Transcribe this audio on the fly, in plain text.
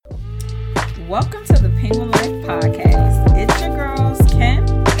Welcome to the Penguin Life Podcast. It's your girls, Ken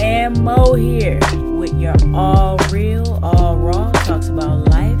and Mo here with your all real, all raw talks about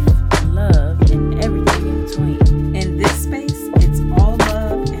life, love, and everything in between. In this space, it's all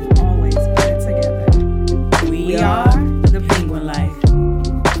love and always better together. We are the Penguin Life.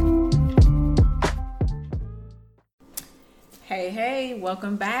 Hey,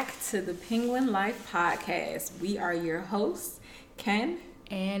 welcome back to the Penguin Life Podcast. We are your hosts, Ken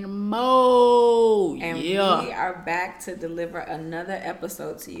and Mo. And we are back to deliver another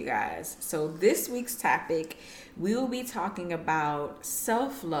episode to you guys. So this week's topic, we will be talking about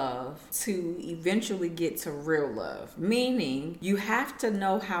self-love to eventually get to real love. Meaning, you have to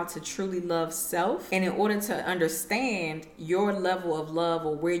know how to truly love self. And in order to understand your level of love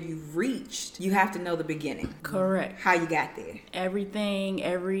or where you've reached, you have to know the beginning. Correct. How you got there.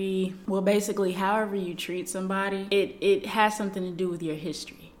 Basically, however you treat somebody, it has something to do with your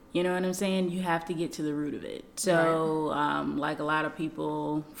history. You know what I'm saying? You have to get to the root of it. So, like a lot of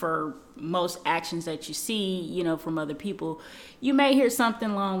people, for most actions that you see, from other people, you may hear something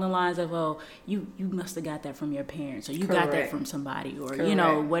along the lines of, oh, you must have got that from your parents, or you got that from somebody, or,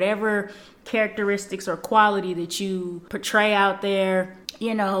 whatever characteristics or quality that you portray out there,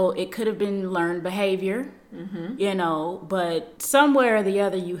 it could have been learned behavior. Mm-hmm. But somewhere or the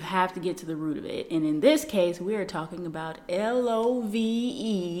other, you have to get to the root of it. And in this case, we are talking about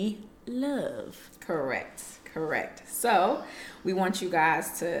LOVE, love. Correct. So we want you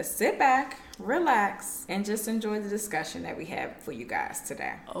guys to sit back, relax, and just enjoy the discussion that we have for you guys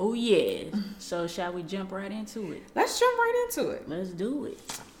today. Oh, yeah. So shall we jump right into it? Let's jump right into it. Let's do it.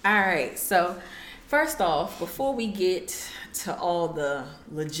 All right. So first off, before we get to all the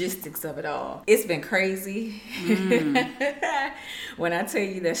logistics of it all, it's been crazy. When I tell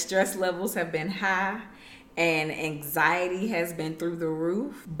you that stress levels have been high and anxiety has been through the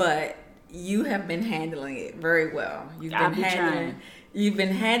roof, but you have been handling it very well. You've been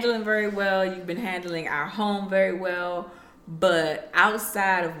handling very well. You've been handling our home very well. But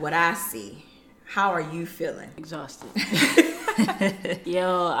outside of what I see, how are you feeling? Exhausted.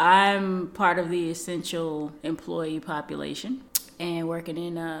 I'm part of the essential employee population and working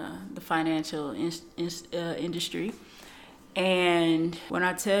in the financial industry. And when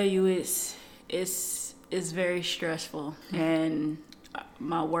I tell you it's very stressful, and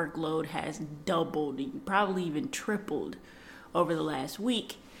my workload has doubled, probably even tripled over the last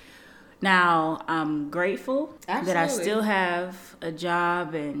week. Now, I'm grateful that I still have a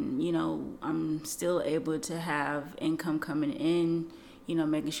job and, I'm still able to have income coming in,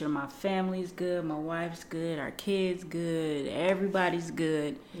 making sure my family's good, my wife's good, our kids good, everybody's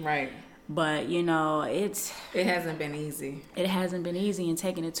good. Right. But, it hasn't been easy. It hasn't been easy, and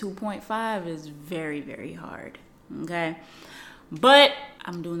taking a 2.5 is very, very hard. Okay. But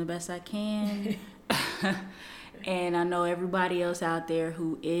I'm doing the best I can. And I know everybody else out there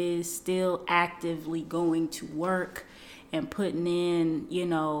who is still actively going to work and putting in,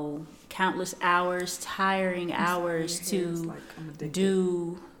 countless hours, tiring hours to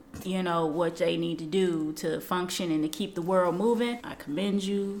do, what they need to do to function and to keep the world moving. I commend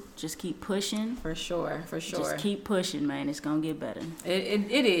you. Just keep pushing. For sure. Just keep pushing, man. It's going to get better.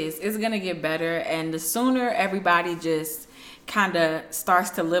 It is. It's going to get better. And the sooner everybody just kind of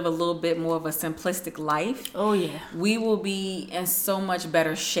starts to live a little bit more of a simplistic life. Oh yeah. We will be in so much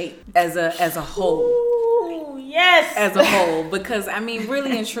better shape as a whole. Ooh, yes. As a whole, because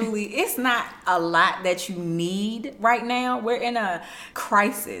really and truly, it's not a lot that you need right now. We're in a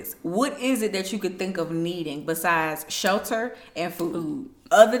crisis. What is it that you could think of needing besides shelter and food?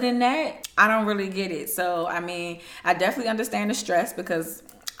 Other than that, I don't really get it. So, I definitely understand the stress because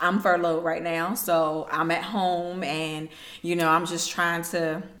I'm furloughed right now, so I'm at home and, I'm just trying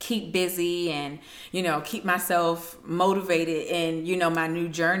to keep busy and, keep myself motivated in, my new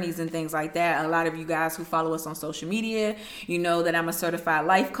journeys and things like that. A lot of you guys who follow us on social media, that I'm a certified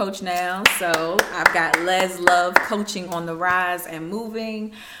life coach now. So I've got Les Love coaching on the rise and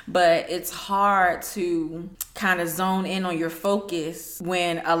moving, but it's hard to kind of zone in on your focus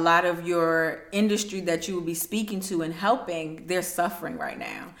when a lot of your industry that you will be speaking to and helping, they're suffering right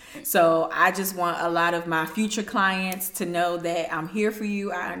now. So I just want a lot of my future clients to know that I'm here for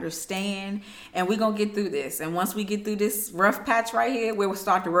you. I understand. And we're going to get through this. And once we get through this rough patch right here, we'll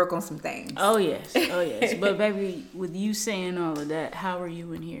start to work on some things. Oh, yes. But baby, with you saying all of that, how are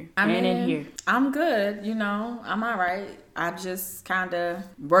you in here? In here? I'm good. I'm all right. I'm just kind of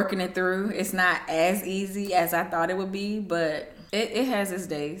working it through. It's not as easy as I thought it would be, but it has its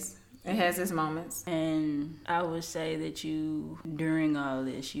days. It has its moments. And I would say that you, during all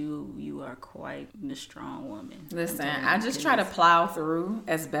this, you are quite the strong woman. Listen, I just try to plow through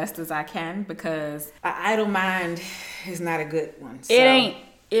as best as I can because an idle mind is not a good one. So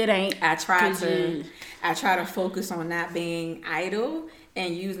It ain't. I try to focus on not being idle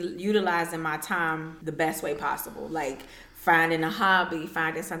and utilizing my time the best way possible. Like finding a hobby,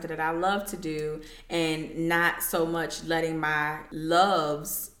 finding something that I love to do, and not so much letting my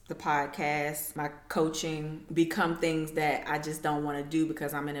loves, the podcast, my coaching, become things that I just don't want to do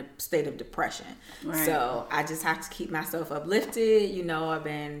because I'm in a state of depression. Right. So I just have to keep myself uplifted. You know, I've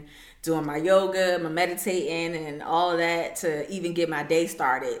been doing my yoga, my meditating, and all of that to even get my day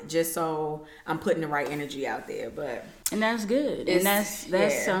started, just so I'm putting the right energy out there. And that's good. And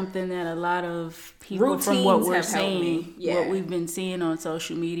that's something that a lot of people, routines, from what we're seeing, what we've been seeing on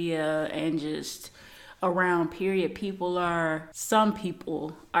social media and just around, period, some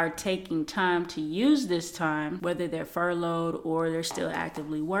people are taking time to use this time, whether they're furloughed or they're still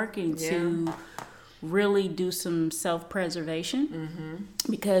actively working, to really do some self-preservation,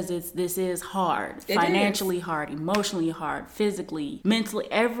 because this is hard, financially hard, emotionally hard, physically, mentally,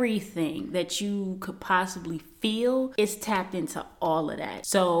 everything that you could possibly feel is tapped into all of that.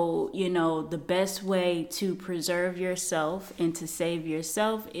 So, you know, the best way to preserve yourself and to save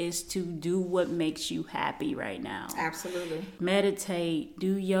yourself is to do what makes you happy right now. Absolutely. Meditate,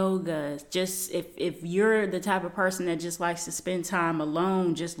 do yoga. Just if you're the type of person that just likes to spend time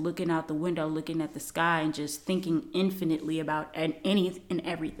alone, just looking out the window, looking at the sky and just thinking infinitely about any and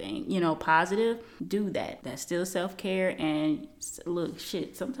everything, you know, positive, do that. That's still self-care. And look,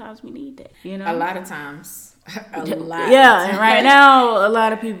 sometimes we need that, you know? A lot of times. And right now a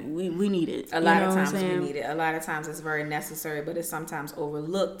lot of people we need it. A lot of times we need it. A lot of times it's very necessary, but it's sometimes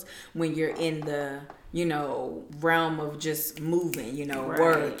overlooked when you're in the, you know, realm of just moving, you know,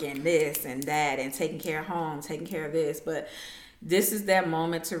 work and this and that and taking care of home, taking care of this. But this is that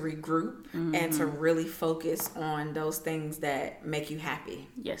moment to regroup and to really focus on those things that make you happy.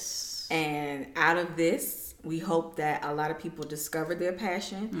 Yes. And out of this, we hope that a lot of people discover their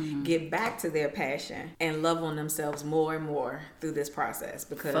passion, get back to their passion, and love on themselves more and more through this process,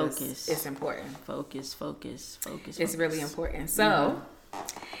 because it's important. Focus. It's really important. So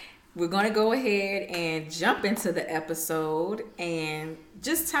we're going to go ahead and jump into the episode and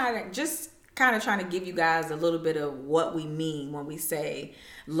just kind of trying to give you guys a little bit of what we mean when we say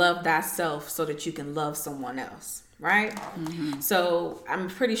love thyself so that you can love someone else. Right? So I'm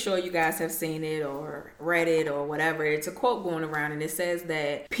pretty sure you guys have seen it or read it or whatever. It's a quote going around, and it says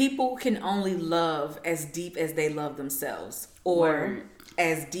that people can only love as deep as they love themselves, or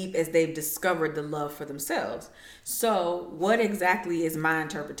as deep as they've discovered the love for themselves. So what exactly is my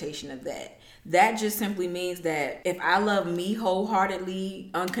interpretation of that? That just simply means that if I love me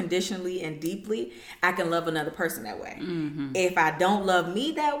wholeheartedly, unconditionally, and deeply, I can love another person that way. If I don't love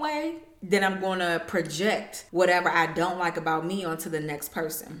me that way, then I'm going to project whatever I don't like about me onto the next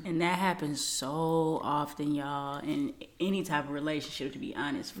person. And that happens so often, y'all, in any type of relationship, to be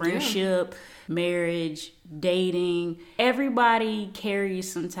honest. Friendship, marriage, dating. Everybody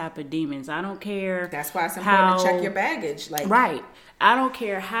carries some type of demons. I don't care. That's why it's important to check your baggage. Right. I don't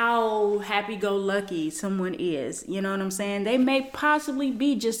care how happy-go-lucky someone is. You know what I'm saying? They may possibly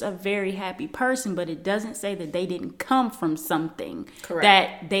be just a very happy person, but it doesn't say that they didn't come from something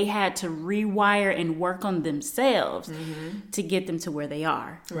that they had to rewire and work on themselves to get them to where they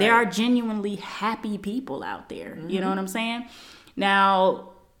are. Right. There are genuinely happy people out there. You know what I'm saying? Now,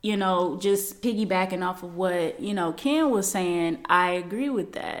 you know, just piggybacking off of what, you know, Ken was saying, I agree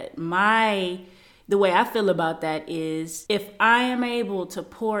with that. The way I feel about that is, if I am able to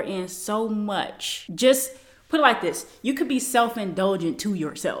pour in so much, just put it like this, you could be self-indulgent to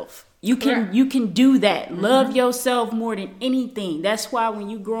yourself. You can do that. Love yourself more than anything. That's why when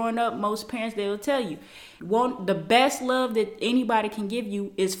you growing up, most parents, they will tell you, the best love that anybody can give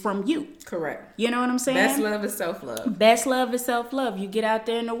you is from you. Correct. You know what I'm saying? Best love is self-love. Best love is self-love. You get out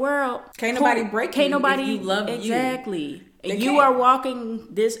there in the world. Can't nobody break you if you love you. Exactly. You are walking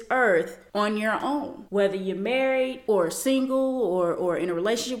this earth on your own, whether you're married or single or in a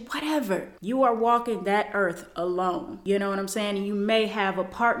relationship, whatever. You are walking that earth alone. You know what I'm saying? And you may have a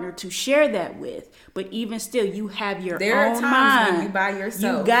partner to share that with, but even still, you have your own mind. When you by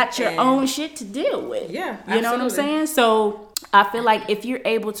yourself. You got your own shit to deal with. Yeah, absolutely. You know what I'm saying? So I feel like if you're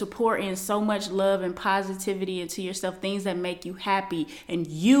able to pour in so much love and positivity into yourself, things that make you happy, and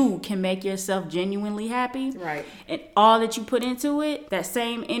you can make yourself genuinely happy, right? And all that you put into it, that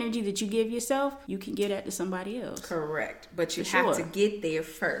same energy that you give yourself, you can get that to somebody else. Correct. But you have to get there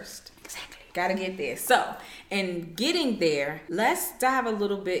first. Exactly. Gotta get there. So, in getting there, let's dive a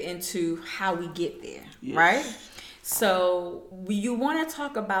little bit into how we get there, right? So, you want to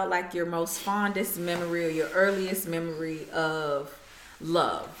talk about like your most fondest memory or your earliest memory of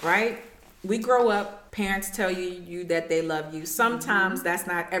love, right? We grow up, parents tell you that they love you. Sometimes that's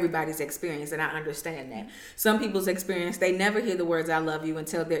not everybody's experience, and I understand that. Some people's experience, they never hear the words I love you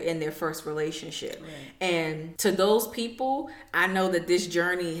until they're in their first relationship. Right. And to those people, I know that this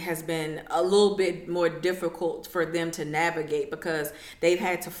journey has been a little bit more difficult for them to navigate because they've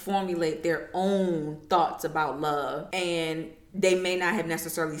had to formulate their own thoughts about love, and they may not have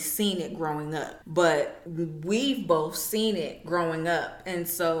necessarily seen it growing up, but we've both seen it growing up. And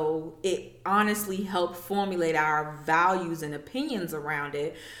so it honestly helped formulate our values and opinions around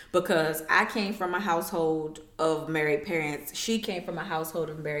it, because I came from a household of married parents. She came from a household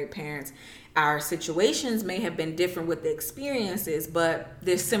of married parents. Our situations may have been different with the experiences, but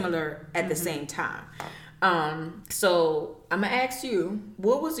they're similar at the same time. So I'm gonna ask you,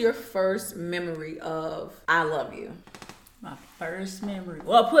 what was your first memory of I love you? My first memory.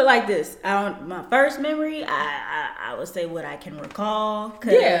 Well, put it like this. My first memory, I would say what I can recall.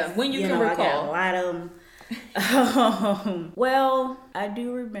 Yeah, when you can recall. I got a lot of them. Well, I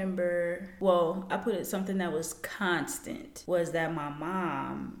do remember, I put it something that was constant was that my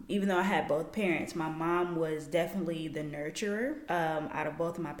mom, even though I had both parents, my mom was definitely the nurturer out of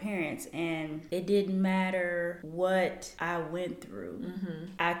both of my parents, and it didn't matter what I went through.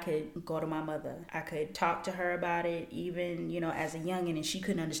 I could go to my mother. I could talk to her about it, even, as a youngin', and she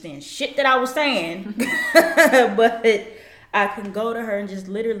couldn't understand shit that I was saying. But I can go to her and just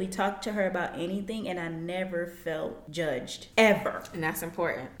literally talk to her about anything, and I never felt judged. Ever. And that's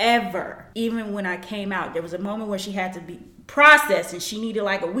important. Ever. Even when I came out, there was a moment where she had to be processed and she needed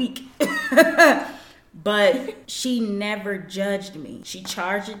like a week. But she never judged me. She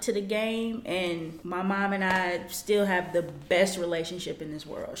charged it to the game, and my mom and I still have the best relationship in this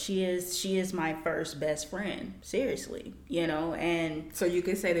world. She is my first best friend. Seriously, and so you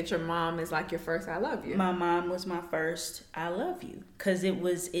could say that your mom is like your first I love you. My mom was my first I love you, because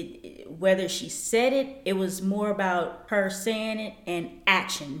whether she said it, it was more about her saying it and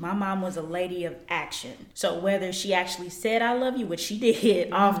action. My mom was a lady of action. So whether she actually said I love you, which she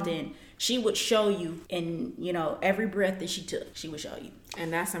did often, she would show you in, every breath that she took, she would show you.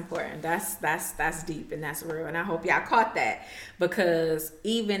 And that's important. That's deep, and that's real. And I hope y'all caught that, because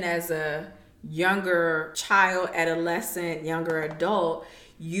even as a younger child, adolescent, younger adult,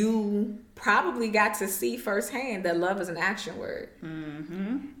 you probably got to see firsthand that love is an action word.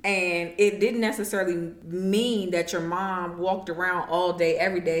 And it didn't necessarily mean that your mom walked around all day,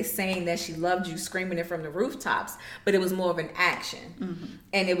 every day saying that she loved you, screaming it from the rooftops, but it was more of an action.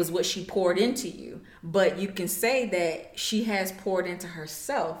 And it was what she poured into you. But you can say that she has poured into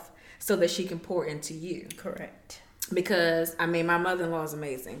herself so that she can pour into you. Correct. Because, my mother-in-law is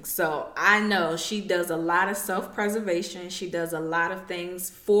amazing. So I know she does a lot of self-preservation. She does a lot of things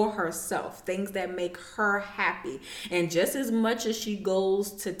for herself, things that make her happy. And just as much as she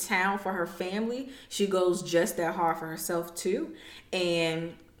goes to town for her family, she goes just that hard for herself too.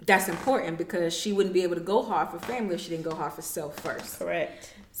 And that's important, because she wouldn't be able to go hard for family if she didn't go hard for self first.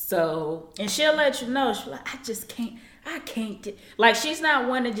 Correct. So, and she'll let you know, she's like, I can't. Like, she's not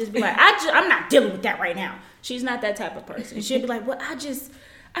one to just be like, I'm not dealing with that right now. She's not that type of person. She'll be like, well, I just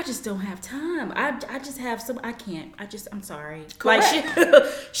don't have time. I just have some, I'm sorry. Correct. Like,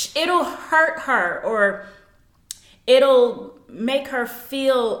 it'll hurt her, or it'll make her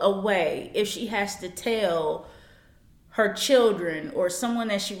feel a way if she has to tell her children or someone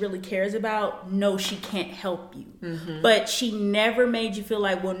that she really cares about, no, she can't help you. But she never made you feel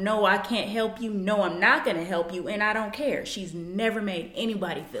like, well, no, I can't help you. No, I'm not going to help you. And I don't care. She's never made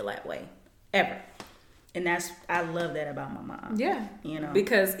anybody feel that way, ever. And I love that about my mom. Yeah.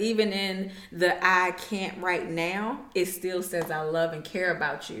 Because even in the I can't right now, it still says I love and care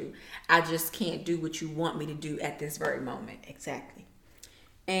about you. I just can't do what you want me to do at this very moment. Exactly.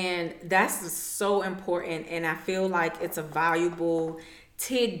 And that's so important. And I feel like it's a valuable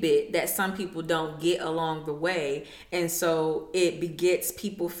tidbit that some people don't get along the way. And so it begets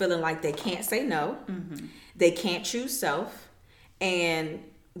people feeling like they can't say no. They can't choose self. And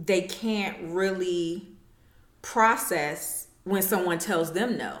they can't really process when someone tells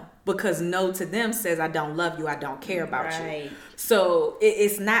them no. because no to them says I don't love you, I don't care about Right. you. So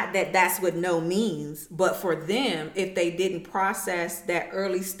it's not that that's what no means, but for them, if they didn't process that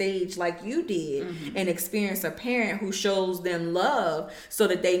early stage like you did and experience a parent who shows them love so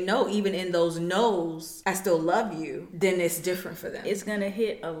that they know even in those no's, I still love you, then it's different for them. It's gonna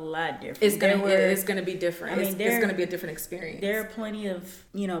hit a lot different. It's gonna be different. It's gonna be a different experience. There are plenty of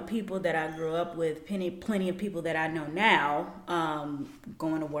people that I grew up with, plenty of people that I know now,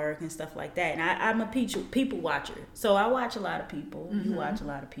 going to work and stuff like that. And I'm a people watcher, so I watch a lot of people. You watch a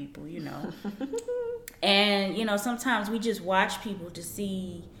lot of people, and sometimes we just watch people to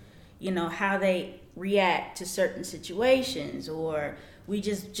see, how they react to certain situations, or we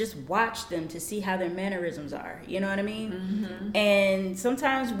just watch them to see how their mannerisms are. You know what I mean? And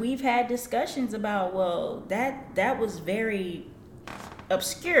sometimes we've had discussions about, well, that was very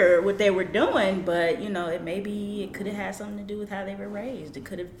obscure what they were doing, but it could have had something to do with how they were raised. It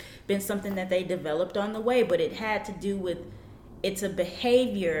could have been something that they developed on the way, but it had to do with, it's a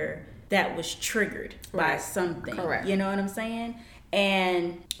behavior that was triggered by something. Correct. You know what I'm saying?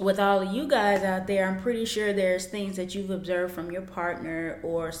 And with all of you guys out there, I'm pretty sure there's things that you've observed from your partner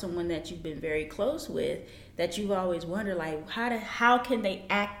or someone that you've been very close with that you've always wondered, like, how can they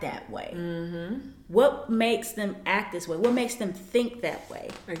act that way? What makes them act this way? What makes them think that way?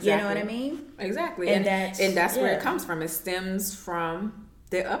 Exactly. You know what I mean? Exactly. And that's where it comes from. It stems from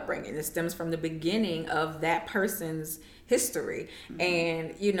their upbringing. It stems from the beginning of that person's history.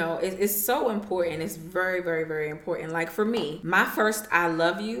 And it's so important. It's very, very, very important. Like for me, my first I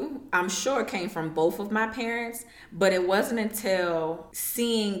love you, I'm sure came from both of my parents, but it wasn't until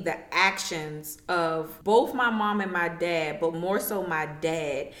seeing the actions of both my mom and my dad, but more so my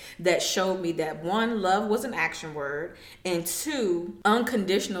dad, that showed me that one, love was an action word, and two,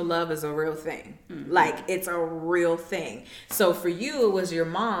 unconditional love is a real thing. Like it's a real thing. So for you, it was your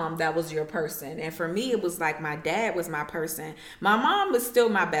mom that was your person, and for me, it was like my dad was my person. My mom was still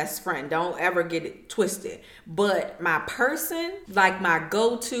my best friend. Don't ever get it twisted. But my person, like my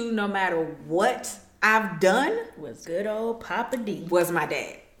go-to, no matter what I've done, was good old Papa D. Was my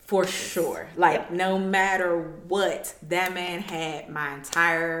dad. For sure. Like no matter what, that man had my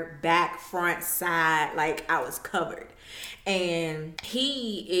entire back, front, side. Like I was covered. And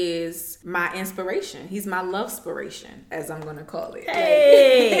he is my inspiration. He's my love-spiration, as I'm going to call it.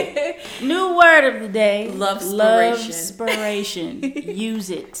 Hey, new word of the day. Love-spiration. Use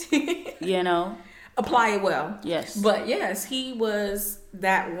it, Apply it well. Yes. But yes, he was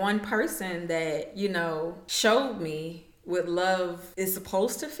that one person that, showed me what love is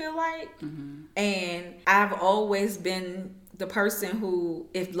supposed to feel like. And I've always been the person who,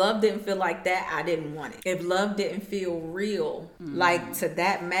 if love didn't feel like that, I didn't want it. If love didn't feel real, like to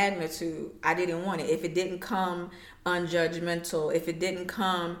that magnitude, I didn't want it. If it didn't come unjudgmental, if it didn't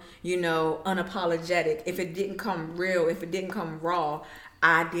come, unapologetic, if it didn't come real, if it didn't come raw,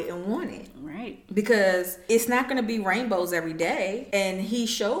 I didn't want it. Right. Because it's not going to be rainbows every day. And he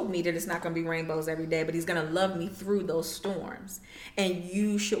showed me that it's not going to be rainbows every day, but he's going to love me through those storms. And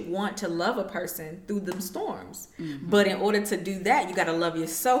you should want to love a person through them storms. But in order to do that, you got to love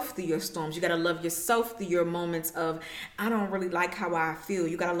yourself through your storms. You got to love yourself through your moments of, I don't really like how I feel.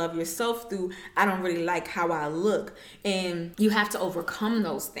 You got to love yourself through, I don't really like how I look. And you have to overcome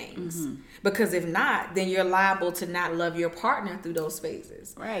those things. Because if not, then you're liable to not love your partner through those phases.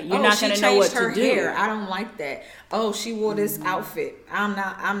 Right. You're not going to know what to do. Hair. I don't like that. Oh, she wore this outfit. I'm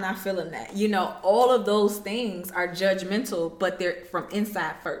not feeling that. All of those things are judgmental, but they're from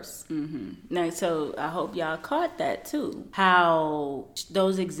inside first. Now, so I hope y'all caught that too. How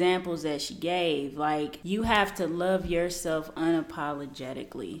those examples that she gave, like you have to love yourself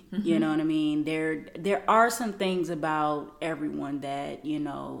unapologetically. You know what I mean? There are some things about everyone that,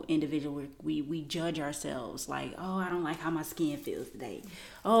 individually we judge ourselves. Like, oh, I don't like how my skin feels today.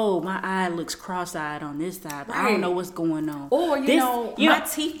 Oh, my eye looks cross-eyed on this side, but I don't know what's going on. Or, my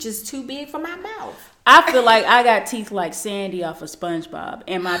teeth just too big for my mouth. I feel like I got teeth like Sandy off of SpongeBob.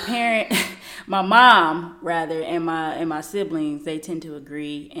 And my mom, rather, and my siblings, they tend to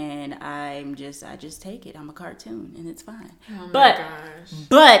agree. And I just take it. I'm a cartoon, and it's fine. Oh my gosh.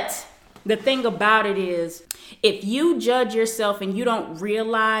 But the thing about it is, if you judge yourself and you don't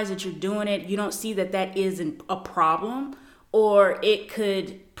realize that you're doing it, you don't see that isn't a problem, or it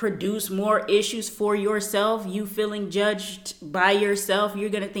could produce more issues for yourself. You feeling judged by yourself, you're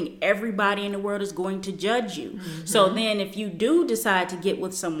going to think everybody in the world is going to judge you. So then if you do decide to get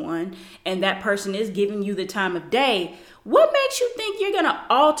with someone and that person is giving you the time of day, what makes you think you're going to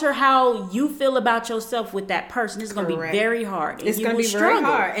alter how you feel about yourself with that person? It's going to be very hard. It's going to be very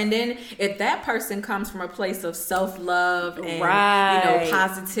hard. And then if that person comes from a place of self-love and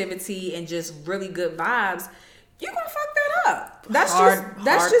positivity and just really good vibes, you're going to fuck that up.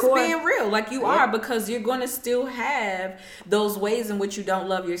 That's just being real, like you are, because you're going to still have those ways in which you don't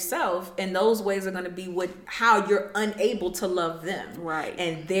love yourself, and those ways are going to be how you're unable to love them. Right.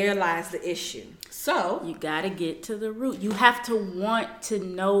 And there lies the issue. So you got to get to the root. You have to want to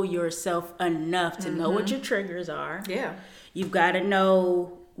know yourself enough to know what your triggers are. Yeah. You've got to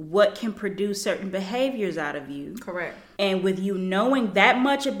know what can produce certain behaviors out of you. Correct. And with you knowing that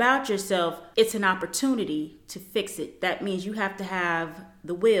much about yourself, it's an opportunity to fix it. That means you have to have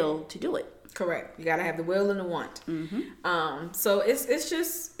the will to do it. Correct. You got to have the will and the want. So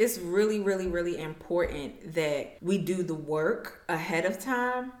it's really, really, really important that we do the work ahead of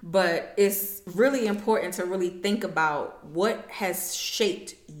time, but it's really important to really think about what has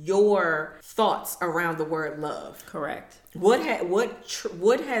shaped your thoughts around the word love. Correct. What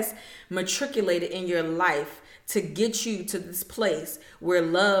has matriculated in your life to get you to this place where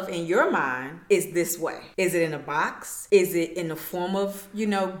love in your mind is this way? Is it in a box? Is it in the form of,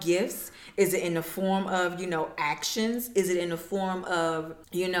 gifts? Is it in the form of, actions? Is it in the form of,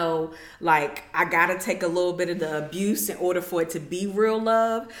 like, I gotta take a little bit of the abuse in order for it to be real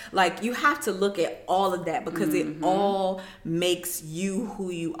love? Like, you have to look at all of that because it all makes you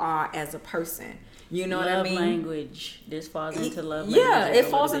who you are as a person. You know what I mean? Love language. This falls into love language. Yeah, it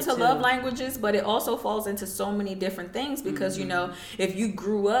falls into love languages, but it also falls into so many different things because, if you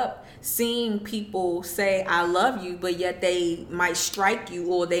grew up seeing people say, I love you, but yet they might strike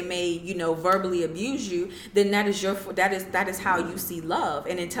you or they may, verbally abuse you, then that is how you see love.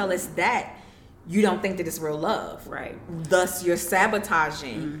 And until it's that, you don't think that it's real love. Right. Thus, you're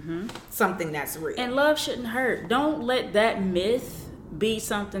sabotaging something that's real. And love shouldn't hurt. Don't let that myth be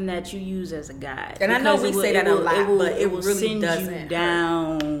something that you use as a guide. And I know we say that a lot, but it will really send doesn't you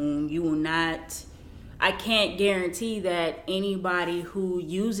down. You will not. I can't guarantee that anybody who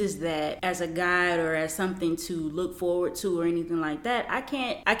uses that as a guide or as something to look forward to or anything like that, I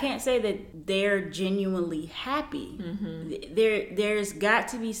can't say that they're genuinely happy. There's got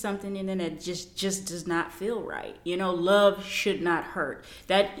to be something in there that just does not feel right. Love should not hurt.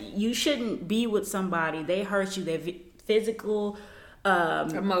 That you shouldn't be with somebody, they hurt you, they're physical,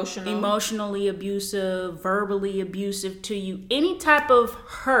 emotionally abusive, verbally abusive to you, any type of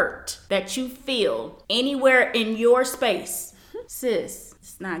hurt that you feel anywhere in your space, sis,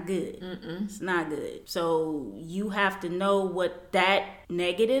 it's not good. It's not good. So you have to know what that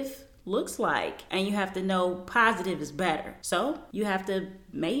negative looks like, and you have to know positive is better. So you may have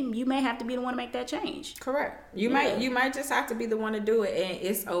to be the one to make that change. Correct. You might just have to be the one to do it, and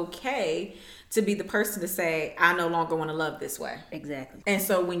it's okay to be the person to say, I no longer want to love this way. Exactly. And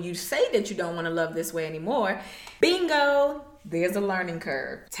so when you say that you don't want to love this way anymore, bingo, there's a learning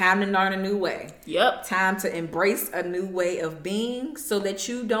curve. Time to learn a new way. Yep. Time to embrace a new way of being so that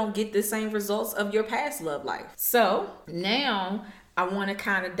you don't get the same results of your past love life. So now I want to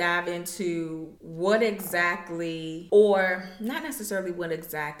kind of dive into what exactly, or not necessarily what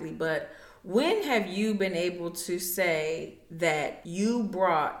exactly, but when have you been able to say that you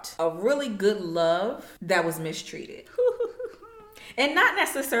brought a really good love that was mistreated? And not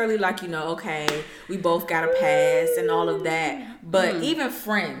necessarily like, okay, we both got a past and all of that, but even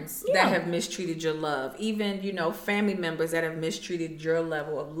friends that have mistreated your love, even, family members that have mistreated your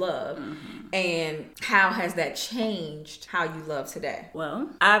level of love. And how has that changed how you love today?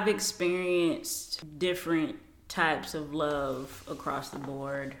 Well, I've experienced different types of love across the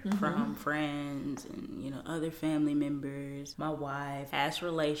board from friends and other family members, my wife, past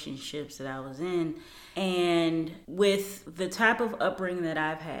relationships that I was in. And with the type of upbringing that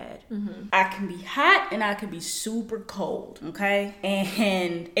I've had, I can be hot and I can be super cold, okay?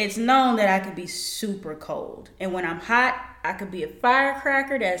 And it's known that I can be super cold. And when I'm hot, I could be a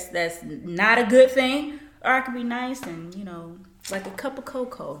firecracker. That's not a good thing. Or I could be nice and, like a cup of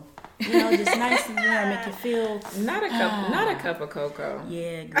cocoa. Just nice and warm, make you feel not a cup of cocoa.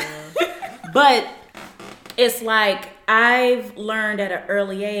 Yeah, girl. But it's like I've learned at an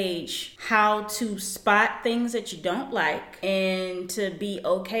early age how to spot things that you don't like and to be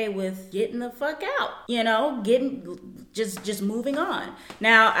okay with getting the fuck out. Getting just moving on.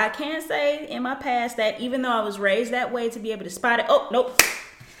 Now, I can't say in my past that even though I was raised that way to be able to spot it, oh nope.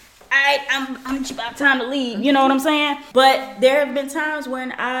 I'm about time to leave. You know what I'm saying? But there have been times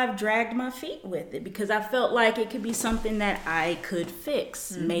when I've dragged my feet with it because I felt like it could be something that I could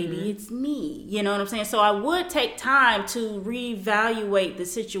fix. Maybe it's me. You know what I'm saying? So I would take time to reevaluate the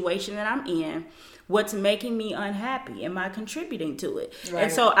situation that I'm in. What's making me unhappy? Am I contributing to it? Right.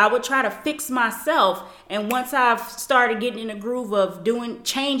 And so I would try to fix myself. And once I've started getting in a groove of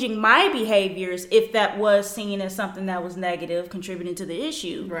changing my behaviors, if that was seen as something that was negative, contributing to the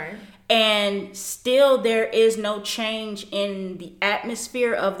issue. Right. And still there is no change in the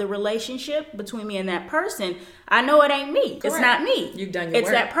atmosphere of the relationship between me and that person, I know it ain't me. Correct. It's not me. You've done your work.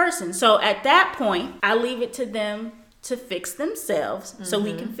 It's that person. So at that point, I leave it to them to fix themselves so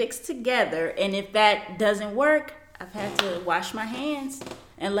we can fix together. And if that doesn't work, I've had to wash my hands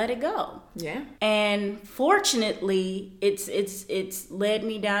and let it go. Yeah. And fortunately, it's led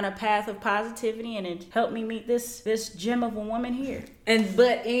me down a path of positivity, and it helped me meet this gem of a woman here.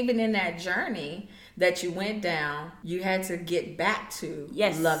 But even in that journey that you went down, you had to get back to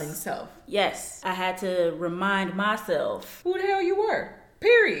loving self. Yes. I had to remind myself who the hell you were.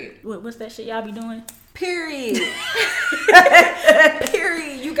 Period. What's that shit y'all be doing? Period.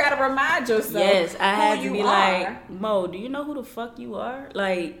 Period. You gotta remind yourself. Yes, I had to be like, Mo, do you know who the fuck you are?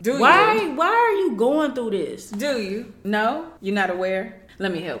 Like, why are you going through this? Do you? No? You're not aware?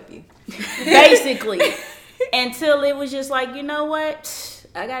 Let me help you. Basically. Until it was just like, you know what?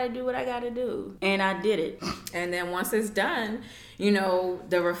 I gotta do what I gotta do. And I did it. And then once it's done,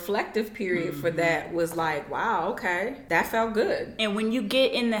 the reflective period for that was like, wow, okay, that felt good. And when you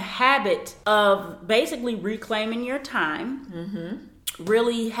get in the habit of basically reclaiming your time,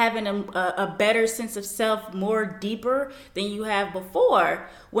 really having a better sense of self, more deeper than you have before,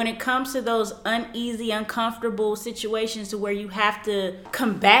 when it comes to those uneasy, uncomfortable situations to where you have to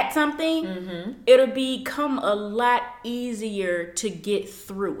combat something, it'll become a lot easier to get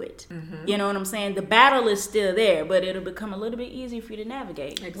through it. You know what I'm saying? The battle is still there, but it'll become a little bit easier for you to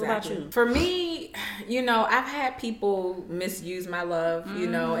navigate. Exactly. What about you? For me, I've had people misuse my love,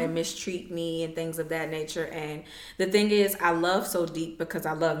 and mistreat me and things of that nature. And the thing is, I love so deep because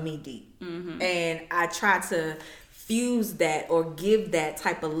I love me deep. And I try to fuse that or give that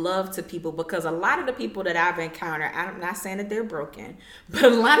type of love to people, because a lot of the people that I've encountered, I'm not saying that they're broken, but a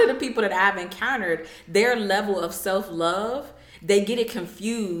lot of the people that I've encountered, their level of self-love, they get it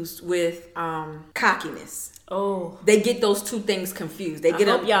confused with cockiness. Oh, they get those two things confused. They get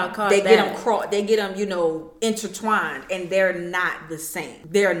them. They get them intertwined, and they're not the same.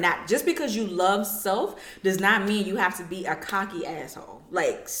 They're not. Just because you love self does not mean you have to be a cocky asshole.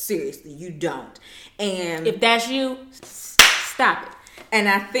 Like, seriously, you don't. And if that's you, stop it. And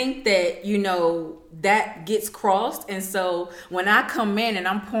I think that, that gets crossed. And so when I come in and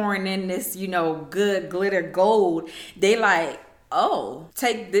I'm pouring in this, good glitter gold, they like, oh,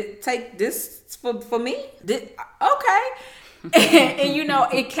 take this for me? Okay. and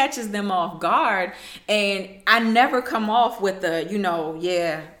it catches them off guard. And I never come off with the,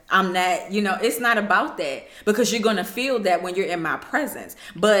 I'm not, it's not about that, because you're going to feel that when you're in my presence.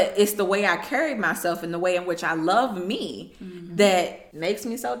 But it's the way I carry myself and the way in which I love me that makes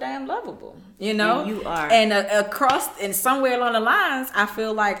me so damn lovable, And you are. And across and somewhere along the lines, I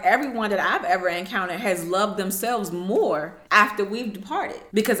feel like everyone that I've ever encountered has loved themselves more after we've departed,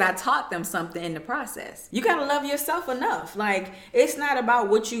 because I taught them something in the process. You got to love yourself enough. Like, it's not about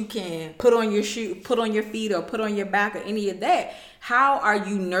what you can put on your put on your feet or put on your back or any of that. How are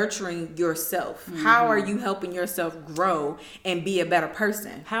you nurturing yourself? How are you helping yourself grow and be a better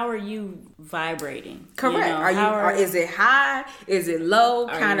person? How are you vibrating? Correct. Is it high? Is it low?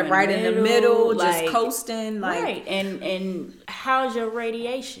 Kind of right in the middle, just coasting? Right. And how's your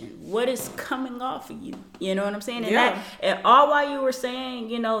radiation? What is coming off of you? You know what I'm saying? And all while you were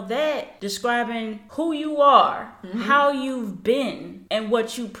saying, that, describing who you are, how you've been, and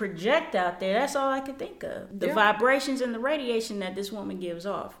what you project out there, that's all I could think of. The vibrations and the radiation that this woman gives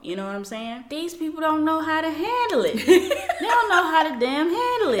off. You know what I'm saying? These people don't know how to handle it. They don't know how to damn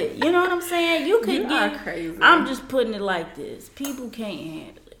handle it. You know what I'm saying? You are crazy. I'm just putting it like this. People can't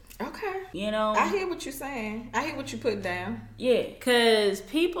handle it. Okay. I hear what you're saying. I hear what you put down. Yeah, because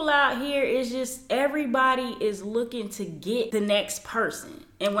people out here is just, everybody is looking to get the next person.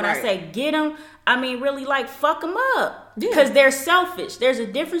 And when I say get them, I mean really like fuck them up. because they're selfish. There's a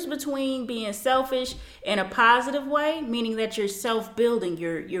difference between being selfish in a positive way, meaning that you're self-building,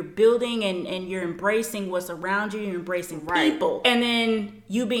 you're building and you're embracing what's around you, you're embracing people, and then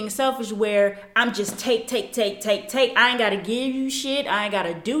you being selfish where I'm just take. I ain't gotta give you shit. I ain't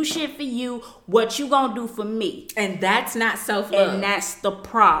gotta do shit for you. What you gonna do for me? And that's not self-love. And that's the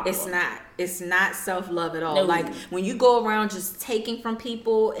problem. It's not self-love at all. No. Like when you go around just taking from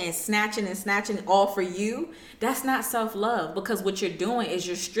people and snatching all for you, that's not self-love, because what you're doing is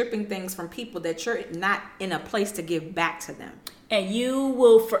you're stripping things from people that you're not in a place to give back to them. And you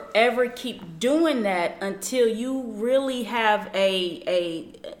will forever keep doing that until you really have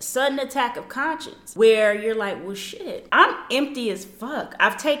a sudden attack of conscience where you're like, well, shit, I'm empty as fuck.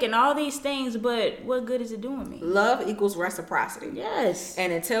 I've taken all these things, but what good is it doing me? Love equals reciprocity. Yes.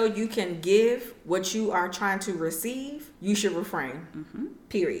 And until you can give what you are trying to receive, you should refrain.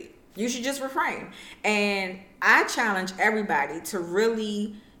 Period. You should just refrain. And I challenge everybody to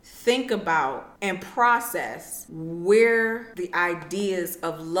really think about and process where the ideas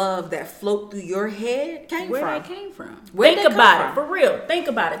of love that float through your head came from. Where they came from. Think about it. For real. Think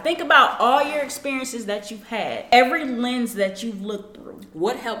about it. Think about all your experiences that you've had. Every lens that you've looked through.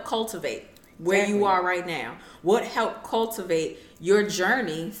 What helped cultivate where you are right now? What helped cultivate your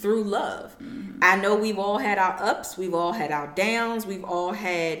journey through love? I know we've all had our ups, we've all had our downs, we've all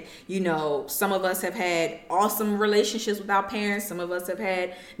had, some of us have had awesome relationships with our parents, some of us have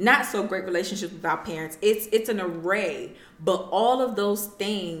had not so great relationships with our parents. It's an array, but all of those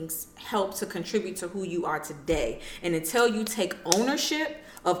things help to contribute to who you are today. And until you take ownership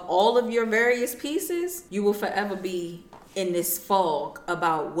of all of your various pieces, you will forever be in this fog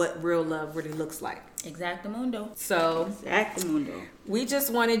about what real love really looks like. Exactamundo. So, Exactamundo. We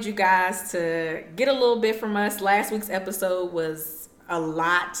just wanted you guys to get a little bit from us. Last week's episode was a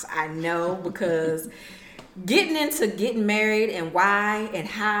lot, I know, because getting into getting married and why and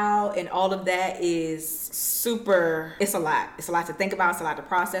how and all of that is it's a lot. It's a lot to think about. It's a lot to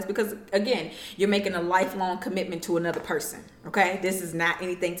process because, again, you're making a lifelong commitment to another person. Okay? This is not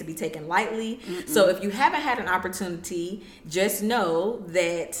anything to be taken lightly. So if you haven't had an opportunity, just know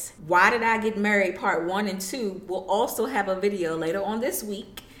that Why Did I Get Married Part 1 and 2 will also have a video later on this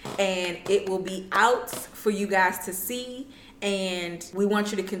week, and it will be out for you guys to see. And we want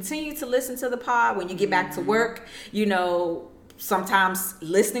you to continue to listen to the pod when you get back to work. Sometimes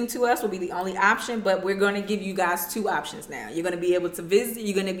listening to us will be the only option, but we're going to give you guys two options now. You're going to be able to visit,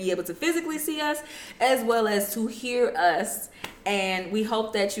 you're going to be able to physically see us as well as to hear us. And we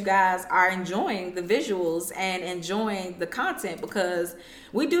hope that you guys are enjoying the visuals and enjoying the content, because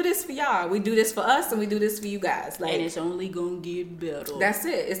we do this for y'all. We do this for us and we do this for you guys. And it's only going to get better. That's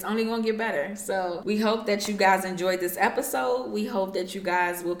it. It's only going to get better. So we hope that you guys enjoyed this episode. We hope that you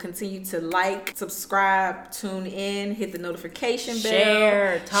guys will continue to like, subscribe, tune in, hit the notification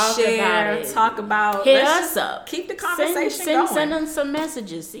bell. Talk about. Hit us up. Keep the conversation going. Send us some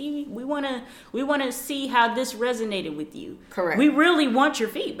messages. See, we want to see how this resonated with you. Correct. We really want your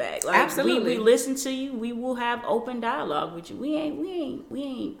feedback. Absolutely. We listen to you. We will have open dialogue with you. We ain't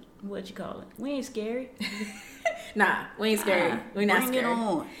what you call it. We ain't scary. Nah, we ain't scary. We're not bring scary. Bring it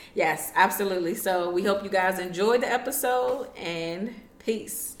on. Yes, absolutely. So we hope you guys enjoyed the episode, and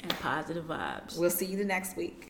peace. And positive vibes. We'll see you the next week.